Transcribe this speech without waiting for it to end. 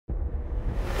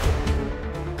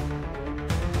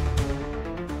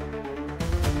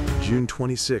June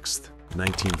 26,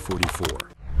 1944.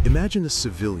 Imagine a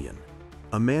civilian,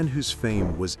 a man whose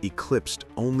fame was eclipsed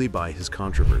only by his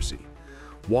controversy,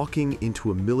 walking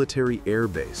into a military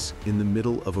airbase in the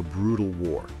middle of a brutal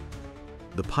war.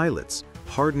 The pilots,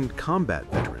 hardened combat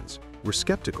veterans, were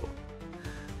skeptical.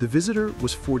 The visitor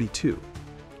was 42,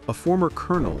 a former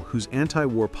colonel whose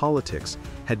anti-war politics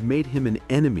had made him an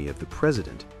enemy of the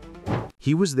president.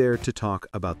 He was there to talk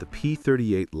about the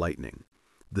P-38 Lightning,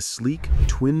 the sleek,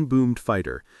 twin-boomed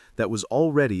fighter that was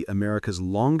already America's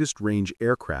longest-range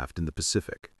aircraft in the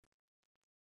Pacific.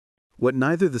 What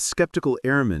neither the skeptical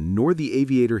airman nor the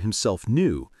aviator himself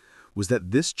knew was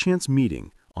that this chance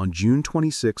meeting on June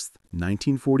 26,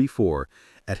 1944,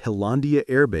 at Hollandia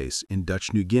Air Base in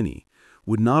Dutch New Guinea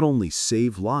would not only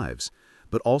save lives,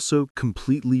 but also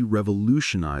completely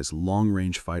revolutionize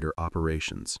long-range fighter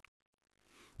operations.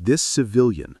 This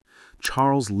civilian,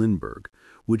 Charles Lindbergh,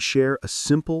 would share a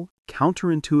simple,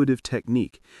 counterintuitive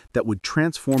technique that would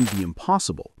transform the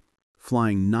impossible,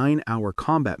 flying 9-hour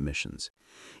combat missions,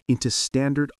 into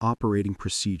standard operating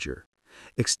procedure,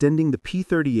 extending the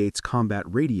P-38's combat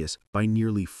radius by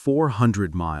nearly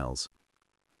 400 miles.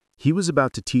 He was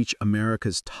about to teach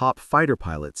America's top fighter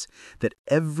pilots that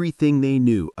everything they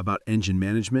knew about engine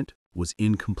management was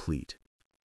incomplete.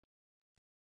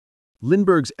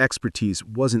 Lindbergh's expertise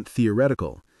wasn't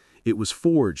theoretical. It was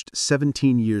forged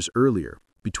 17 years earlier,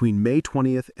 between May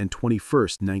 20th and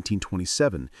 21st,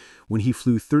 1927, when he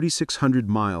flew 3,600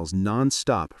 miles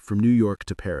non-stop from New York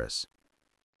to Paris.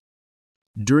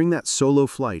 During that solo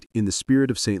flight in the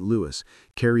Spirit of St. Louis,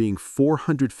 carrying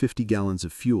 450 gallons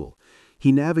of fuel,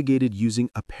 he navigated using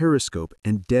a periscope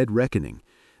and dead reckoning,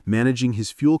 managing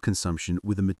his fuel consumption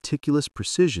with a meticulous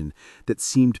precision that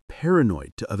seemed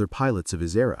paranoid to other pilots of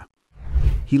his era.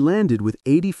 He landed with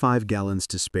 85 gallons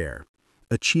to spare,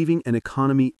 achieving an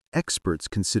economy experts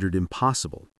considered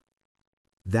impossible.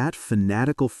 That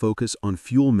fanatical focus on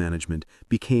fuel management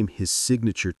became his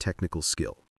signature technical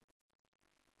skill.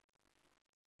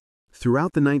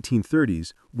 Throughout the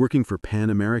 1930s, working for Pan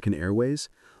American Airways,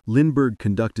 Lindbergh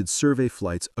conducted survey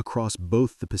flights across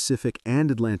both the Pacific and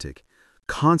Atlantic,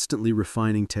 constantly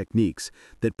refining techniques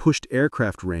that pushed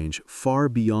aircraft range far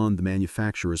beyond the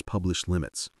manufacturer's published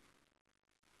limits.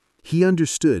 He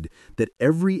understood that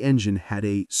every engine had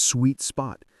a sweet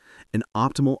spot, an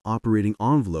optimal operating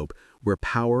envelope where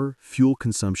power, fuel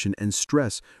consumption, and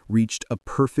stress reached a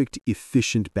perfect,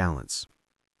 efficient balance.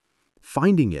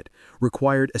 Finding it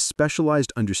required a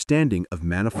specialized understanding of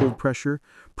manifold pressure,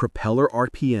 propeller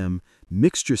RPM,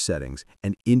 mixture settings,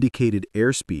 and indicated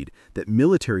airspeed that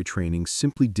military training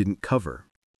simply didn't cover.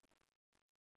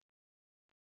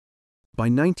 By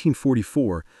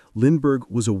 1944, Lindbergh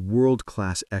was a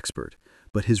world-class expert,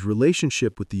 but his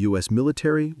relationship with the U.S.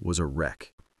 military was a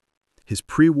wreck. His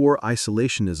pre-war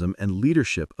isolationism and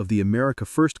leadership of the America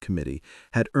First Committee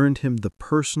had earned him the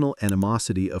personal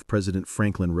animosity of President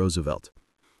Franklin Roosevelt.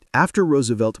 After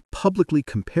Roosevelt publicly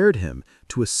compared him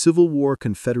to a Civil War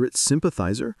Confederate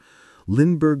sympathizer,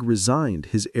 Lindbergh resigned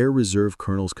his Air Reserve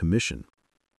Colonel's commission.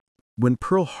 When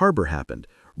Pearl Harbor happened,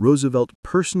 Roosevelt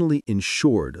personally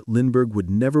ensured Lindbergh would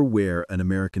never wear an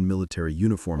American military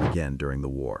uniform again during the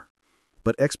war.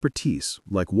 But expertise,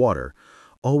 like water,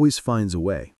 always finds a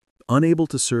way. Unable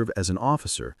to serve as an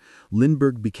officer,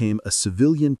 Lindbergh became a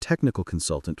civilian technical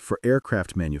consultant for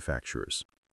aircraft manufacturers.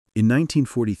 In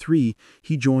 1943,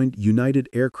 he joined United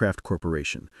Aircraft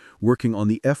Corporation, working on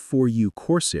the F-4U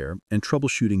Corsair and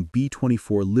troubleshooting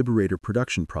B-24 Liberator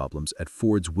production problems at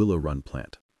Ford's Willow Run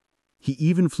plant. He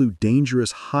even flew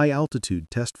dangerous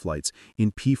high-altitude test flights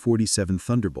in P-47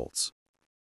 Thunderbolts.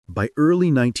 By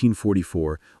early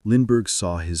 1944, Lindbergh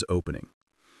saw his opening.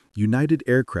 United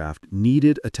Aircraft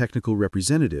needed a technical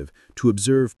representative to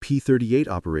observe P-38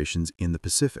 operations in the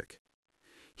Pacific.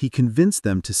 He convinced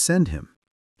them to send him.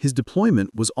 His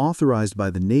deployment was authorized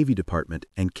by the Navy Department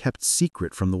and kept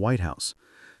secret from the White House.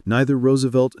 Neither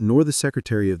Roosevelt nor the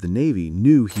Secretary of the Navy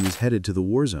knew he was headed to the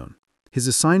war zone. His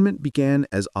assignment began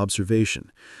as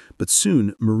observation, but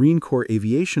soon Marine Corps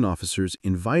aviation officers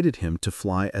invited him to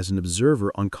fly as an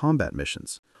observer on combat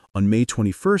missions. On May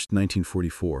 21,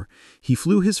 1944, he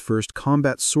flew his first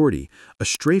combat sortie, a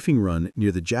strafing run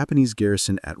near the Japanese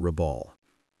garrison at Rabaul.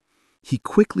 He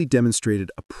quickly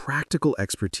demonstrated a practical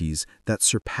expertise that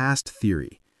surpassed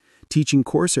theory, teaching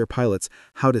Corsair pilots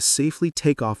how to safely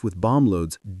take off with bomb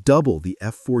loads double the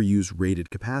F-4U's rated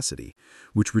capacity,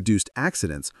 which reduced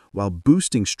accidents while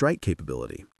boosting strike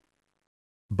capability.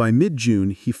 By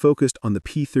mid-June, he focused on the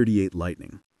P-38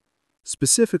 Lightning,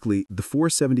 specifically the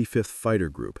 475th Fighter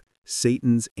Group,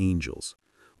 Satan's Angels.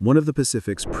 one of the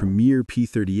Pacific's premier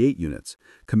P-38 units,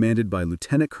 commanded by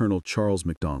Lieutenant Colonel Charles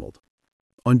McDonald.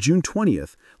 On June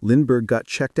 20th, Lindbergh got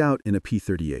checked out in a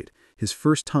P-38, his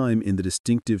first time in the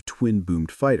distinctive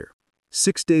twin-boomed fighter.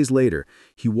 6 days later,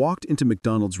 he walked into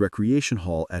McDonald's recreation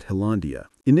hall at Hollandia.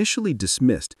 Initially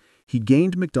dismissed, he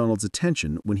gained McDonald's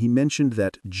attention when he mentioned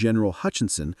that General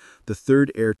Hutchinson, the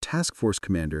 3rd Air Task Force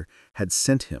commander, had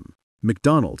sent him.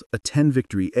 McDonald, a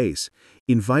 10-victory ace,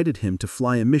 invited him to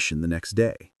fly a mission the next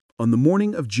day. On the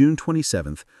morning of June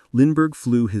 27th, Lindbergh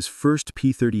flew his first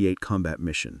P-38 combat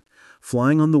mission,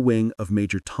 flying on the wing of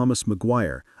Major Thomas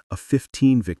McGuire, a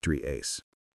 15-victory ace.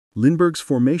 Lindbergh's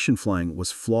formation flying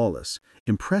was flawless,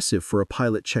 impressive for a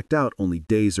pilot checked out only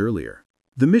days earlier.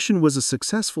 The mission was a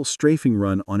successful strafing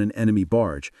run on an enemy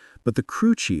barge, but the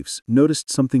crew chiefs noticed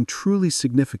something truly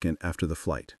significant after the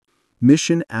flight.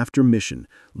 Mission after mission,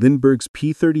 Lindbergh's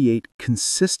P-38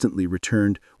 consistently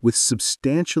returned with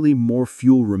substantially more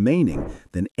fuel remaining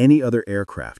than any other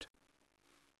aircraft.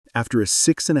 After a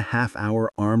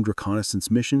 6.5-hour armed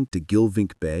reconnaissance mission to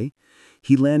Gilvink Bay,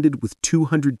 he landed with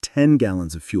 210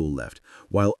 gallons of fuel left,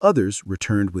 while others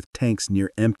returned with tanks near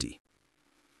empty.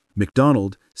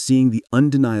 McDonald, seeing the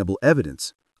undeniable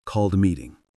evidence, called a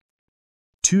meeting.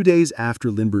 2 days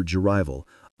after Lindbergh's arrival,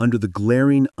 under the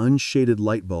glaring, unshaded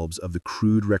light bulbs of the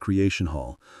crude recreation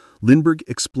hall, Lindbergh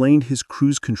explained his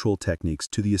cruise control techniques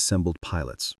to the assembled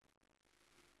pilots.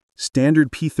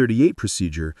 Standard P-38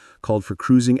 procedure called for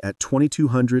cruising at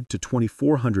 2200 to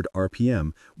 2400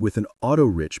 RPM with an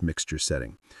auto-rich mixture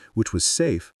setting, which was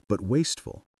safe but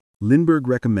wasteful. Lindbergh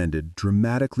recommended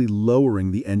dramatically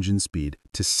lowering the engine speed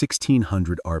to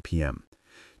 1600 RPM,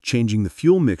 changing the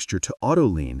fuel mixture to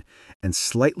auto-lean, and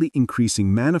slightly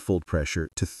increasing manifold pressure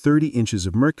to 30 inches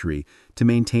of mercury to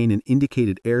maintain an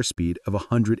indicated airspeed of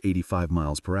 185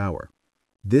 miles per hour.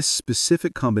 This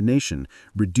specific combination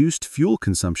reduced fuel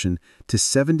consumption to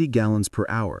 70 gallons per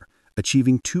hour,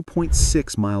 achieving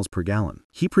 2.6 miles per gallon.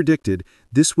 He predicted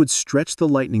this would stretch the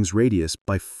Lightning's radius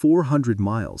by 400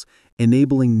 miles,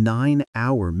 enabling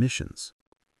 9-hour missions.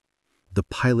 The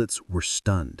pilots were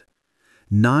stunned.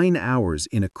 9 hours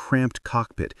in a cramped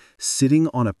cockpit, sitting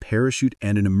on a parachute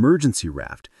and an emergency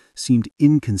raft, seemed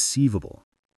inconceivable.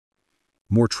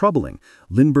 More troubling,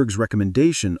 Lindbergh's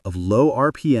recommendation of low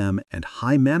RPM and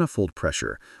high manifold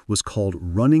pressure was called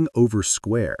running over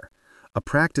square, a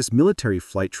practice military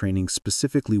flight training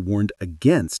specifically warned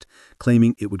against,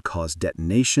 claiming it would cause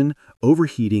detonation,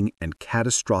 overheating, and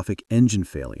catastrophic engine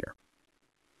failure.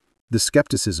 The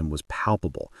skepticism was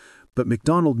palpable, but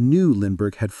McDonald knew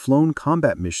Lindbergh had flown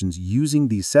combat missions using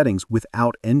these settings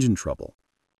without engine trouble.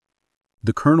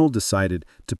 The colonel decided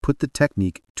to put the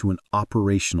technique to an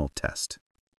operational test.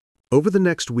 Over the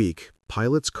next week,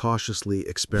 pilots cautiously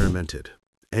experimented.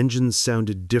 Engines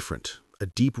sounded different, a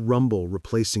deep rumble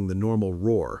replacing the normal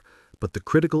roar, but the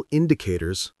critical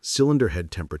indicators, cylinder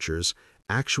head temperatures,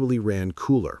 actually ran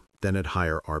cooler than at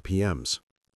higher RPMs.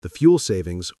 The fuel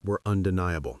savings were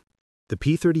undeniable. The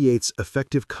P-38's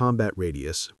effective combat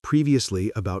radius,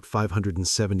 previously about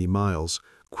 570 miles,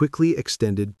 quickly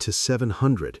extended to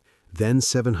 700, then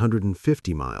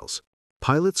 750 miles.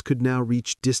 Pilots could now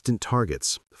reach distant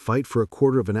targets, fight for a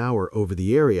quarter of an hour over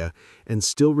the area, and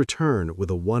still return with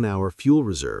a 1-hour fuel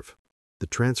reserve. The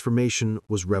transformation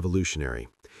was revolutionary,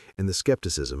 and the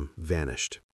skepticism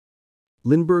vanished.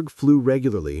 Lindbergh flew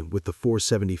regularly with the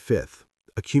 475th,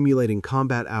 accumulating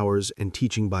combat hours and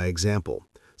teaching by example,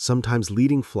 sometimes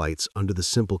leading flights under the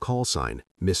simple call sign,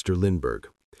 Mr. Lindbergh.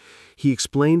 He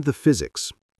explained the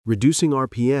physics. Reducing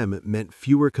RPM meant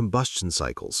fewer combustion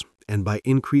cycles, and by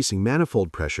increasing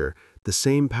manifold pressure, the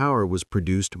same power was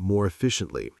produced more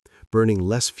efficiently, burning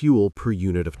less fuel per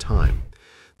unit of time.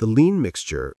 The lean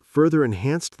mixture further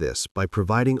enhanced this by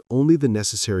providing only the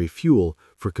necessary fuel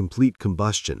for complete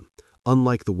combustion,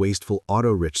 unlike the wasteful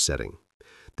auto-rich setting.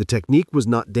 The technique was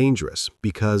not dangerous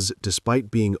because,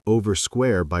 despite being over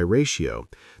square by ratio,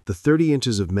 the 30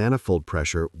 inches of manifold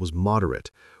pressure was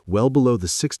moderate, well below the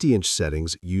 60-inch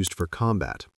settings used for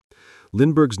combat.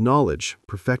 Lindbergh's knowledge,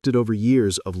 perfected over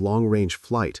years of long-range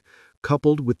flight,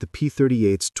 coupled with the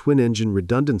P-38's twin-engine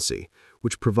redundancy,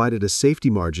 which provided a safety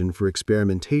margin for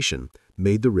experimentation,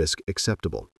 made the risk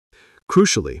acceptable.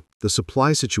 Crucially, the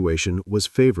supply situation was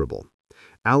favorable.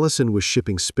 Allison was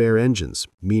shipping spare engines,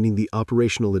 meaning the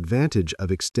operational advantage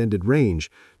of extended range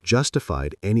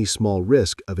justified any small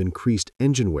risk of increased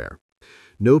engine wear.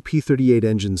 No P-38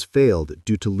 engines failed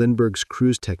due to Lindbergh's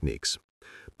cruise techniques.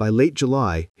 By late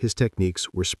July, his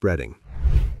techniques were spreading.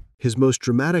 His most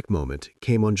dramatic moment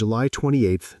came on July 28,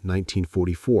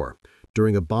 1944,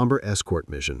 during a bomber escort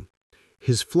mission.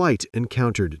 His flight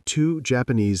encountered 2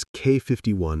 Japanese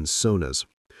K-51 Sonas.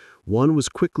 One was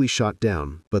quickly shot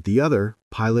down, but the other,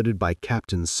 piloted by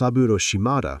Captain Saburo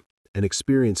Shimada, an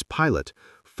experienced pilot,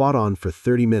 fought on for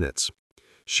 30 minutes.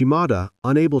 Shimada,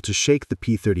 unable to shake the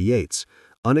P-38's,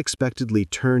 unexpectedly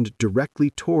turned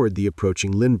directly toward the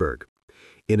approaching Lindbergh.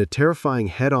 In a terrifying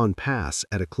head-on pass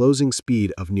at a closing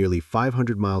speed of nearly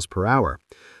 500 miles per hour,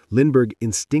 Lindbergh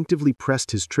instinctively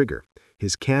pressed his trigger,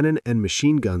 his cannon and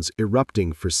machine guns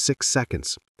erupting for 6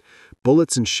 seconds.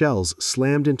 Bullets and shells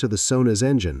slammed into the Sona's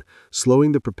engine,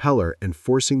 slowing the propeller and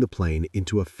forcing the plane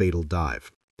into a fatal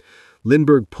dive.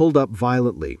 Lindbergh pulled up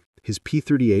violently, his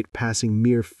P-38 passing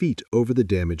mere feet over the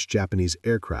damaged Japanese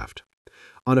aircraft.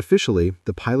 Unofficially,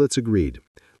 the pilots agreed.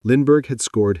 Lindbergh had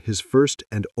scored his first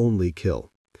and only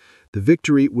kill. The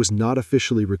victory was not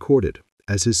officially recorded,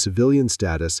 as his civilian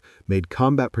status made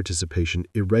combat participation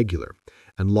irregular,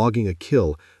 and logging a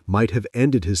kill might have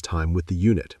ended his time with the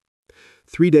unit.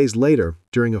 3 days later,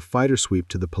 during a fighter sweep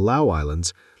to the Palau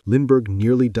Islands, Lindbergh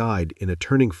nearly died in a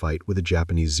turning fight with a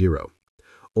Japanese Zero.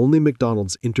 Only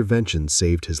McDonald's intervention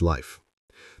saved his life.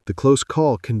 The close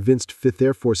call convinced 5th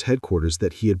Air Force Headquarters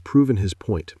that he had proven his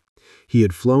point. He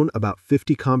had flown about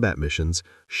 50 combat missions,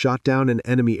 shot down an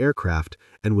enemy aircraft,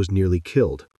 and was nearly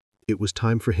killed. It was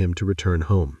time for him to return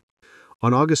home.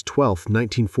 On August 12,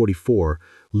 1944,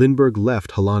 Lindbergh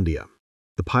left Hollandia.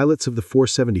 The pilots of the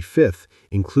 475th,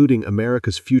 including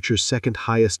America's future second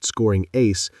highest scoring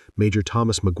ace, Major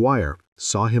Thomas Maguire,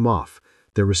 saw him off,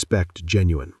 their respect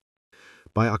genuine.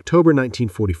 By October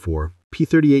 1944,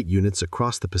 P-38 units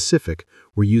across the Pacific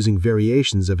were using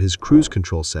variations of his cruise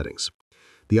control settings.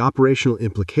 The operational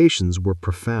implications were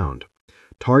profound.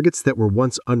 Targets that were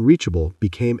once unreachable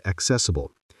became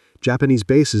accessible. Japanese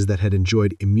bases that had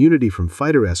enjoyed immunity from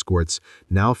fighter escorts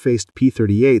now faced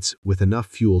P-38's with enough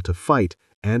fuel to fight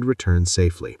and return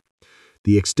safely.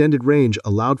 The extended range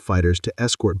allowed fighters to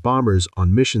escort bombers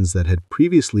on missions that had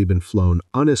previously been flown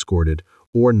unescorted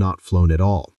or not flown at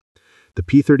all. The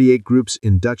P-38 groups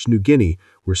in Dutch New Guinea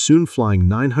were soon flying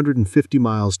 950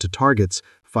 miles to targets,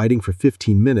 fighting for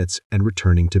 15 minutes and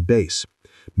returning to base,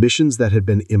 missions that had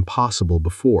been impossible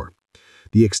before.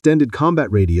 The extended combat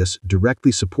radius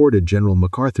directly supported General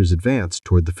MacArthur's advance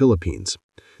toward the Philippines.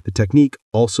 The technique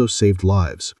also saved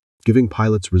lives, giving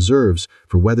pilots reserves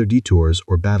for weather detours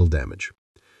or battle damage.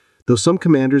 Though some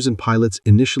commanders and pilots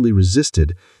initially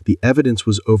resisted, the evidence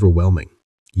was overwhelming.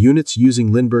 Units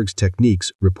using Lindbergh's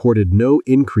techniques reported no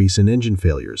increase in engine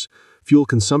failures, fuel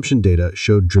consumption data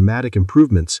showed dramatic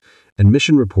improvements, and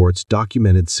mission reports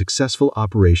documented successful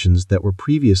operations that were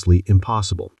previously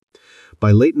impossible.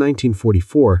 By late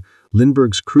 1944,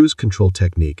 Lindbergh's cruise control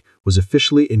technique was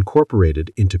officially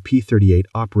incorporated into P-38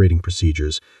 operating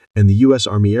procedures, and the U.S.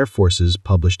 Army Air Forces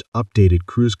published updated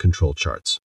cruise control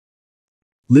charts.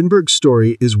 Lindbergh's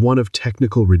story is one of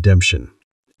technical redemption.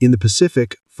 In the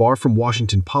Pacific, far from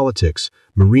Washington politics,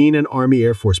 Marine and Army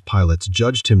Air Force pilots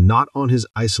judged him not on his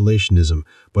isolationism,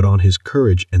 but on his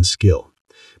courage and skill.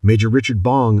 Major Richard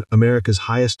Bong, America's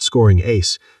highest-scoring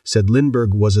ace, said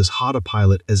Lindbergh was as hot a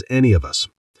pilot as any of us.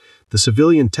 The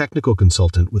civilian technical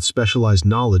consultant with specialized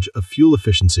knowledge of fuel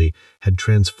efficiency had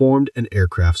transformed an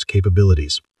aircraft's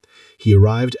capabilities. He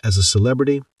arrived as a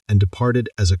celebrity and departed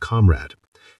as a comrade,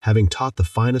 having taught the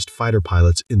finest fighter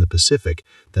pilots in the Pacific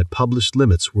that published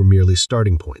limits were merely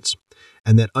starting points,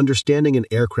 and that understanding an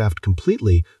aircraft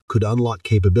completely could unlock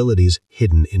capabilities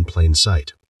hidden in plain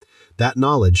sight. That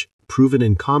knowledge, proven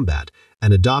in combat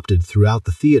and adopted throughout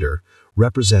the theater,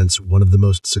 represents one of the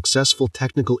most successful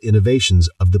technical innovations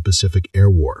of the Pacific Air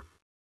War.